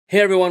Hey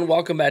everyone,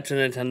 welcome back to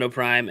Nintendo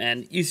Prime,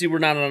 and you see we're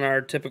not on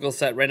our typical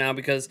set right now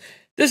because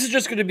this is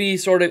just going to be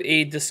sort of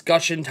a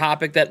discussion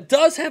topic that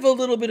does have a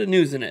little bit of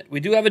news in it.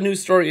 We do have a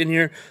news story in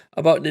here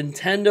about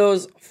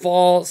Nintendo's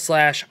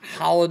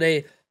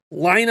fall/holiday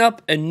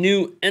lineup, a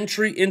new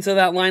entry into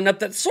that lineup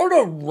that sort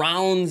of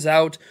rounds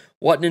out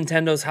what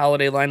Nintendo's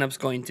holiday lineup is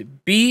going to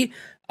be.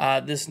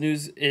 This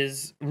news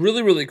is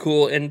really, really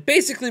cool and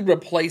basically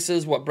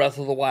replaces what Breath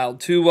of the Wild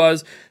 2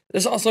 was.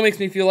 This also makes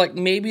me feel like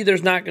maybe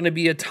there's not going to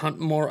be a ton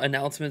more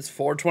announcements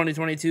for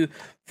 2022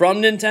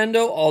 from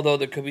Nintendo, although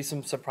there could be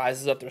some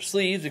surprises up their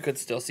sleeves. We could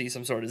still see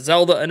some sort of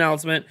Zelda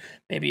announcement,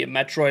 maybe a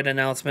Metroid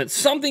announcement.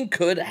 Something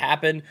could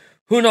happen.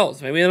 Who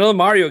knows? Maybe another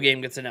Mario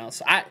game gets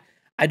announced.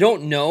 I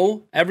don't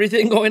know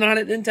everything going on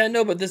at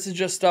Nintendo, but this is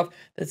just stuff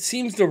that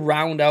seems to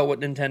round out what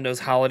Nintendo's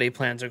holiday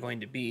plans are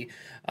going to be.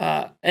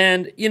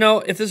 And, you know,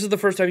 if this is the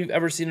first time you've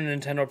ever seen a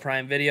Nintendo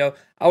Prime video,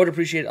 I would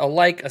appreciate a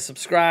like, a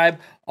subscribe,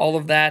 all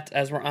of that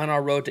as we're on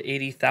our road to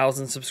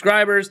 80,000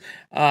 subscribers.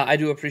 I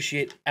do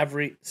appreciate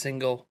every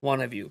single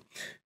one of you.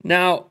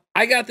 Now,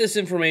 I got this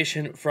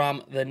information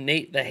from the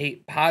Nate the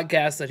Hate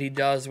podcast that he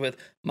does with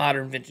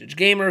Modern Vintage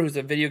Gamer, who's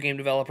a video game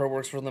developer,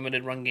 works for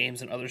Limited Run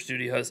Games and other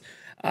studios,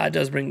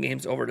 does bring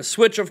games over to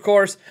Switch, of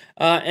course,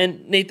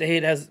 and Nate the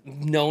Hate has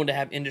known to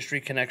have industry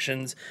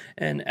connections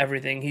and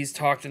everything. He's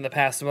talked in the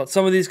past about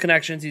some of these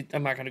connections.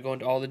 I'm not going to go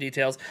into all the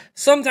details.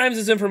 Sometimes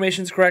his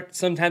information is correct,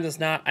 sometimes it's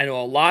not. I know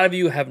a lot of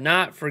you have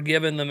not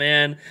forgiven the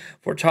man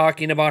for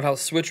talking about how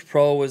Switch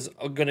Pro was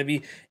going to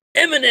be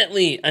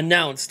imminently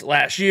announced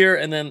last year,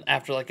 and then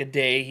after like a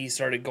day he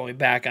started going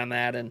back on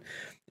that, and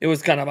it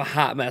was kind of a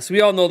hot mess. We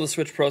all know the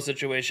Switch Pro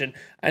situation.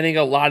 I think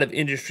a lot of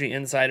industry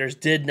insiders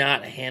did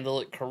not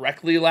handle it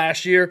correctly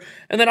last year,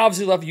 and then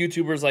obviously left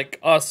YouTubers like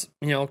us,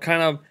 you know,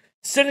 kind of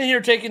sitting here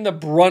taking the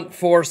brunt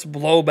force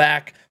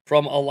blowback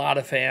from a lot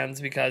of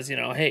fans because, you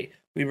know, hey,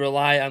 we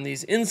rely on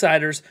these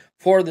insiders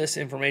for this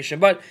information.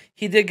 But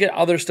he did get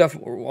other stuff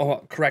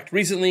correct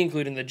recently,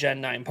 including the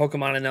Gen 9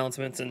 Pokemon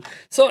announcements. And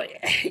so,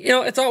 you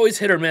know, it's always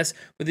hit or miss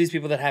with these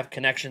people that have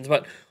connections.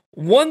 But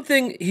one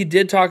thing he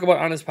did talk about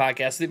on his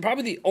podcast,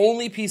 probably the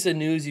only piece of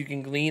news you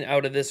can glean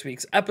out of this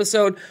week's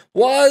episode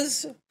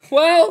was,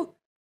 well,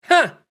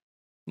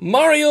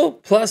 Mario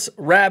plus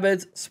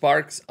Rabbids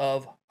Sparks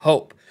of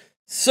Hope.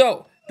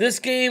 So, this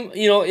game,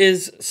 you know,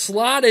 is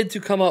slotted to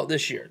come out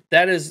this year.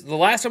 That is, the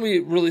last time we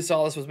really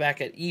saw this was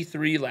back at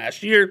E3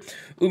 last year.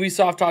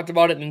 Ubisoft talked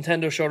about it,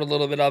 Nintendo showed a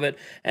little bit of it,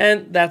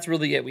 and that's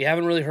really it. We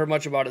haven't really heard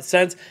much about it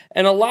since,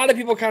 and a lot of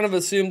people kind of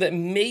assume that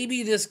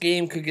maybe this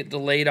game could get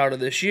delayed out of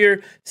this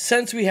year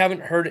since we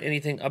haven't heard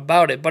anything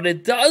about it. But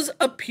it does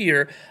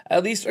appear,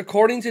 at least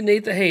according to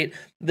Nate the Hate,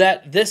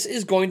 that this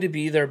is going to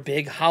be their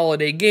big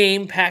holiday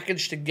game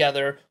packaged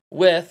together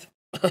with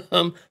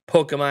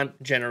Pokemon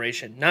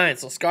Generation 9.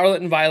 So Scarlet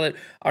and Violet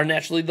are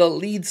naturally the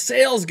lead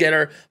sales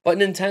getter, but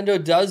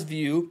Nintendo does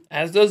view,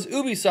 as does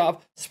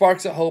Ubisoft,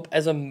 Sparks of Hope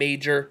as a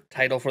major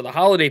title for the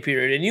holiday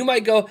period. And you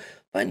might go,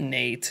 but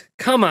Nate,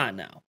 come on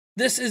now.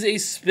 This is a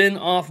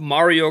spin-off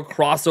Mario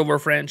crossover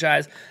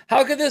franchise.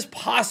 How could this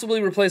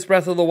possibly replace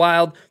Breath of the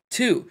Wild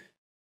 2?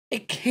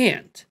 It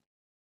can't.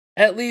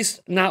 At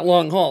least not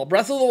long haul.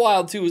 Breath of the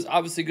Wild 2 is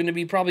obviously going to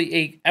be probably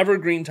a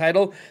evergreen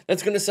title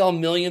that's going to sell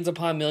millions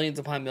upon millions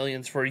upon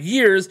millions for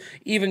years,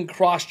 even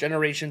cross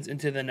generations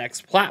into the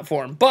next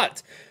platform.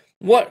 But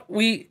what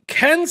we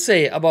can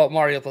say about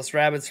Mario plus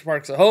Rabbids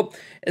Sparks of Hope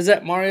is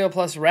that Mario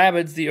plus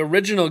Rabbids, the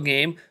original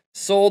game,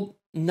 sold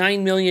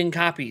 9 million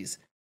copies.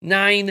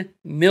 9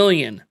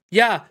 million.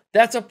 Yeah,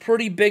 that's a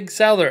pretty big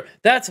seller.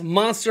 That's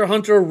Monster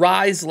Hunter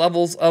Rise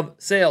levels of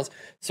sales.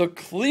 So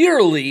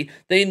clearly,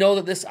 they know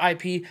that this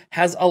IP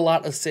has a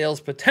lot of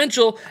sales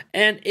potential,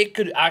 and it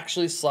could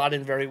actually slot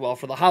in very well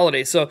for the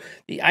holidays. So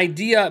the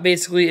idea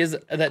basically is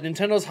that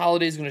Nintendo's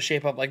holiday is going to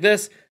shape up like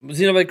this.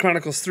 Xenoblade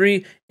Chronicles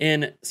 3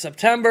 in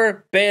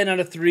September,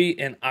 Bayonetta 3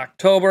 in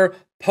October,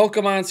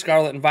 Pokemon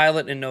Scarlet and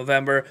Violet in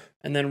November,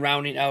 and then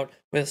rounding out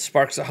with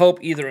Sparks of Hope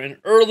either in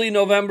early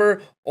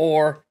November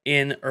or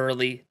in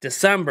early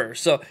December.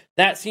 So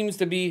that seems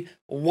to be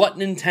what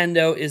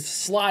Nintendo is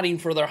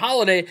slotting for their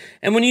holiday.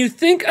 And when you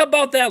think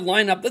about that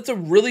lineup, that's a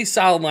really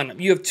solid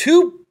lineup. You have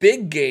two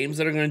big games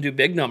that are going to do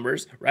big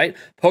numbers, right?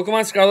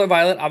 Pokemon Scarlet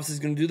Violet obviously is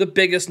going to do the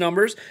biggest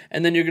numbers,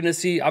 and then you're going to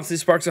see obviously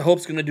Sparks of Hope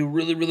is going to do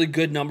really, really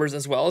good numbers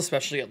as well,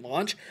 especially at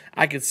launch.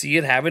 I could see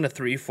it having a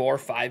 3, 4,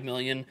 5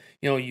 million,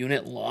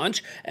 unit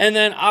launch. And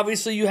then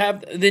obviously you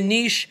have the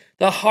niche,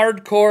 the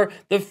hardcore,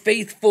 the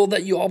faithful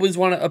that you always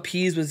want to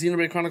appease with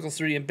Xenoblade Chronicles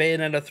 3 and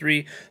Bayonetta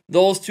 3.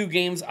 Those two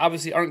games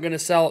obviously aren't going to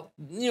sell,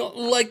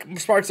 like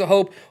Sparks of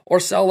Hope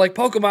or sell like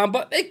Pokemon,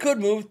 but they could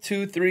move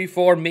 2, 3,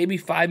 4, maybe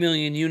 5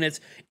 million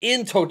units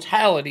in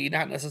totality,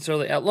 not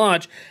necessarily at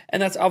launch,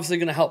 and that's obviously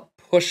going to help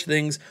push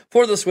things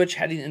for the Switch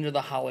heading into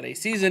the holiday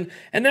season,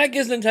 and that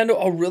gives Nintendo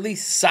a really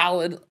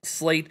solid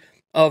slate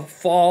of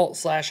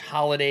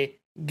fall/holiday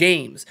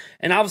games.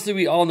 And obviously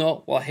we all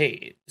know, well,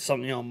 hey,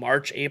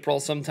 March, April,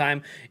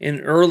 sometime in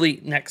early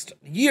next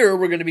year,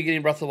 we're going to be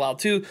getting Breath of the Wild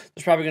 2.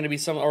 There's probably going to be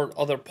some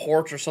other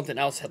port or something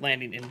else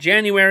landing in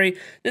January.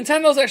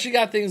 Nintendo's actually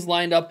got things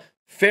lined up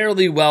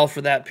fairly well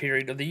for that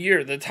period of the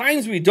year. The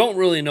times we don't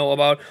really know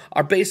about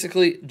are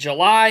basically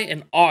July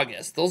and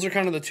August. Those are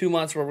kind of the 2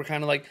 months where we're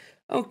kind of like,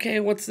 okay,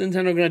 what's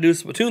Nintendo going to do?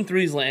 Splatoon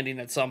 3 is landing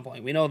at some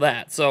point. We know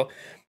that. So,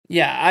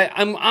 yeah,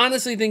 I'm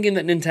honestly thinking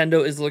that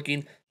Nintendo is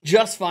looking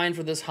just fine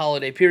for this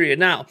holiday period.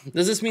 Now,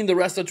 does this mean the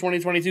rest of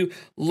 2022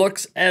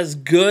 looks as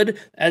good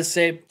as,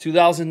 say,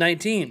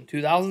 2019,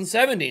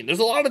 2017? There's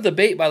a lot of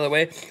debate, by the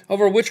way,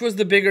 over which was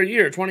the bigger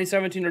year,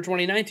 2017 or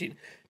 2019.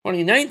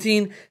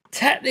 2019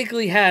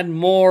 technically had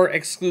more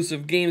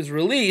exclusive games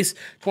released.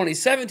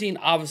 2017,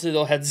 obviously,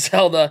 though, had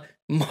Zelda,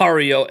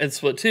 Mario, and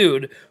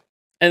Splatoon.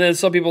 And then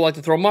some people like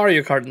to throw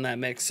Mario Kart in that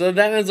mix. So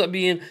that ends up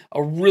being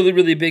a really,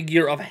 really big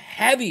year of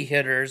heavy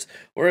hitters,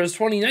 whereas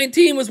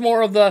 2019 was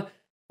more of the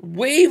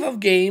wave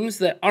of games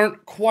that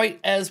aren't quite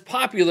as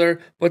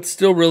popular, but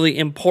still really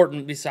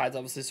important, besides,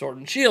 obviously, Sword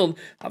and Shield.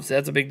 Obviously,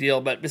 that's a big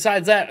deal. But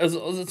besides that,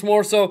 it's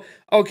more so,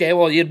 okay,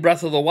 well, you had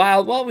Breath of the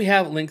Wild. Well, we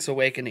have Link's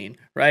Awakening,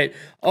 right?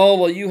 Oh,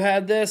 well, you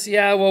had this.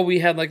 Yeah, well, we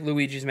had, like,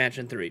 Luigi's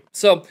Mansion 3.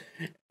 So,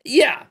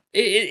 yeah,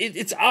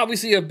 it's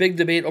obviously a big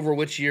debate over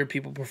which year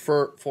people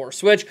prefer for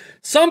Switch.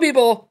 Some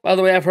people, by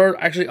the way, I've heard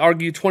actually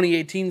argue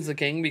 2018 is the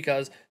king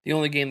because the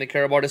only game they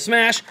care about is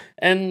Smash,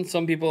 and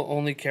some people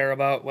only care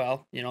about,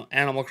 well,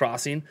 Animal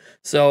Crossing.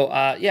 So,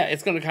 yeah,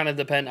 it's going to kind of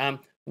depend on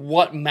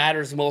what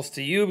matters most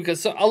to you,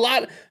 because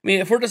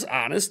if we're just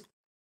honest,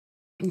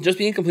 just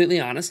being completely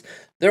honest,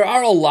 there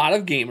are a lot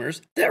of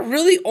gamers that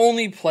really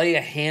only play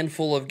a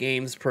handful of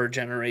games per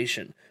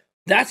generation.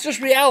 That's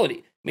just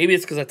reality. Maybe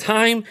it's because of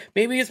time.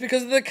 Maybe it's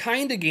because of the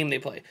kind of game they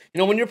play.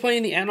 When you're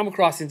playing the Animal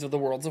Crossings of the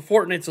world, the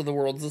Fortnites of the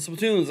world, the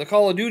Splatoons, the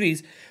Call of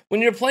Duties,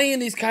 when you're playing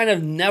these kind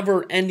of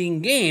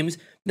never-ending games,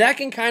 that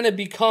can kind of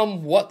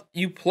become what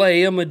you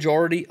play a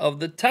majority of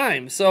the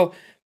time. So,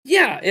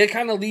 yeah, it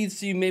kind of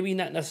leads to you maybe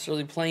not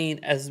necessarily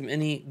playing as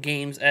many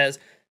games as,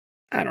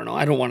 I don't know,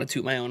 I don't want to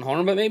toot my own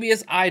horn, but maybe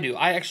as I do.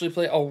 I actually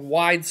play a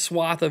wide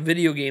swath of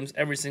video games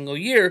every single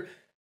year.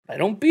 I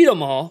don't beat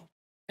them all.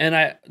 And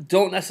I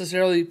don't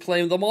necessarily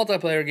play the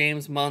multiplayer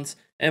games months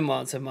and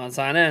months and months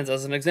on ends.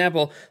 As an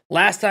example,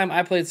 last time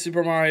I played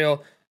Super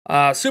Mario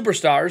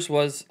Superstars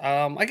was,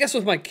 I guess,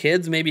 with my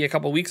kids maybe a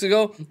couple weeks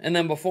ago. And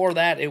then before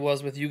that, it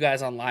was with you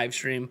guys on live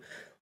stream.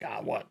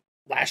 God,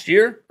 last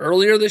year?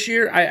 Earlier this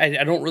year?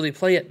 I don't really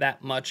play it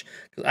that much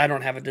because I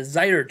don't have a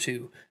desire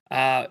to.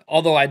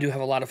 Although I do have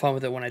a lot of fun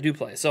with it when I do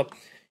play. So,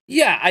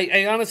 yeah,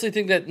 I honestly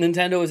think that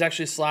Nintendo is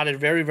actually slotted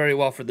very, very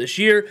well for this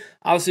year.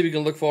 Obviously, we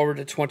can look forward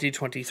to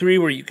 2023,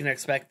 where you can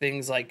expect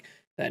things like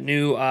that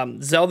new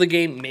Zelda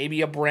game,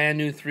 maybe a brand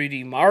new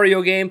 3D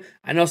Mario game.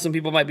 I know some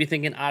people might be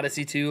thinking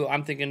Odyssey 2.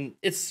 I'm thinking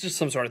it's just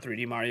some sort of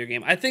 3D Mario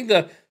game. I think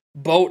the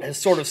boat has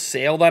sort of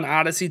sailed on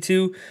Odyssey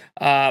 2.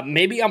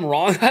 Maybe I'm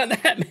wrong on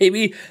that.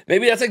 Maybe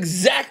that's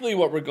exactly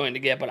what we're going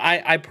to get. But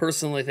I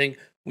personally think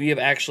we have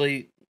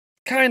actually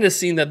kind of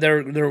seen that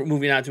they're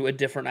moving on to a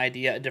different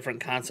idea, a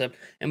different concept,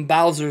 and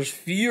Bowser's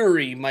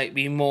Fury might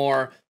be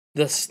more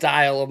the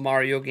style of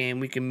Mario game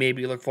we can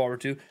maybe look forward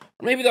to.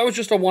 Or maybe that was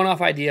just a one-off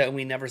idea and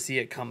we never see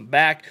it come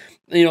back.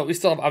 We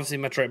still have, obviously,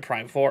 Metroid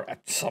Prime 4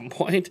 at some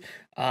point.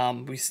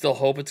 We still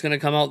hope it's going to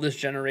come out this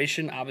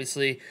generation.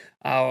 Obviously,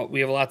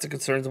 we have lots of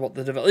concerns about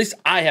the development. At least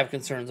I have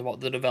concerns about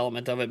the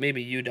development of it.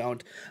 Maybe you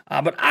don't.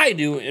 But I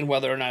do in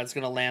whether or not it's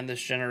going to land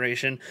this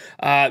generation.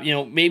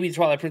 Maybe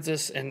Twilight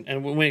Princess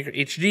and Wind Waker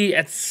HD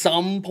at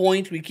some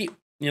point. We keep,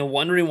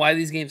 wondering why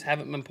these games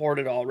haven't been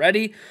ported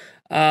already.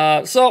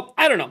 So,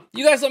 I don't know.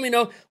 You guys let me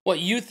know what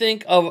you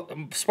think of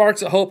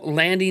Sparks of Hope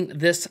landing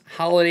this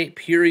holiday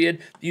period.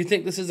 Do you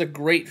think this is a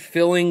great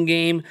filling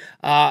game?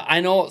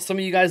 I know some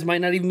of you guys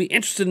might not even be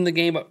interested in the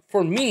game, but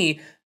for me,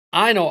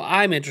 I know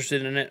I'm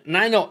interested in it. And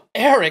I know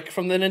Eric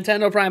from the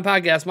Nintendo Prime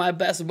Podcast, my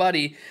best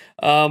buddy,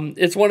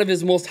 it's one of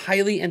his most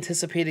highly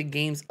anticipated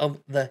games of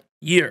the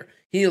year.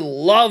 He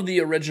loved the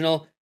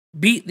original,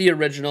 beat the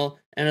original,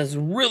 and is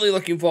really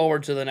looking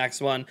forward to the next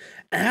one,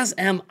 as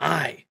am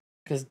I.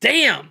 Because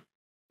damn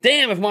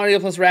if Mario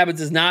plus Rabbids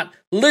is not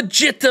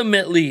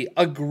legitimately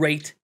a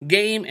great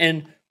game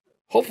and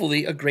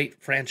hopefully a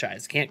great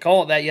franchise. Can't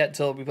call it that yet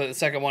until we play the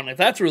second one. If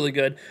that's really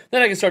good,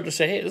 then I can start to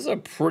say, hey, this is a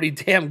pretty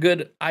damn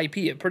good IP,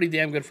 a pretty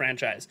damn good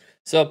franchise.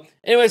 So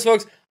anyways,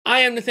 folks, I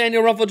am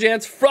Nathaniel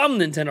Rumpeljans from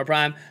Nintendo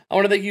Prime. I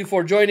want to thank you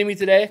for joining me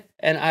today,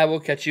 and I will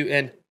catch you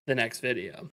in the next video.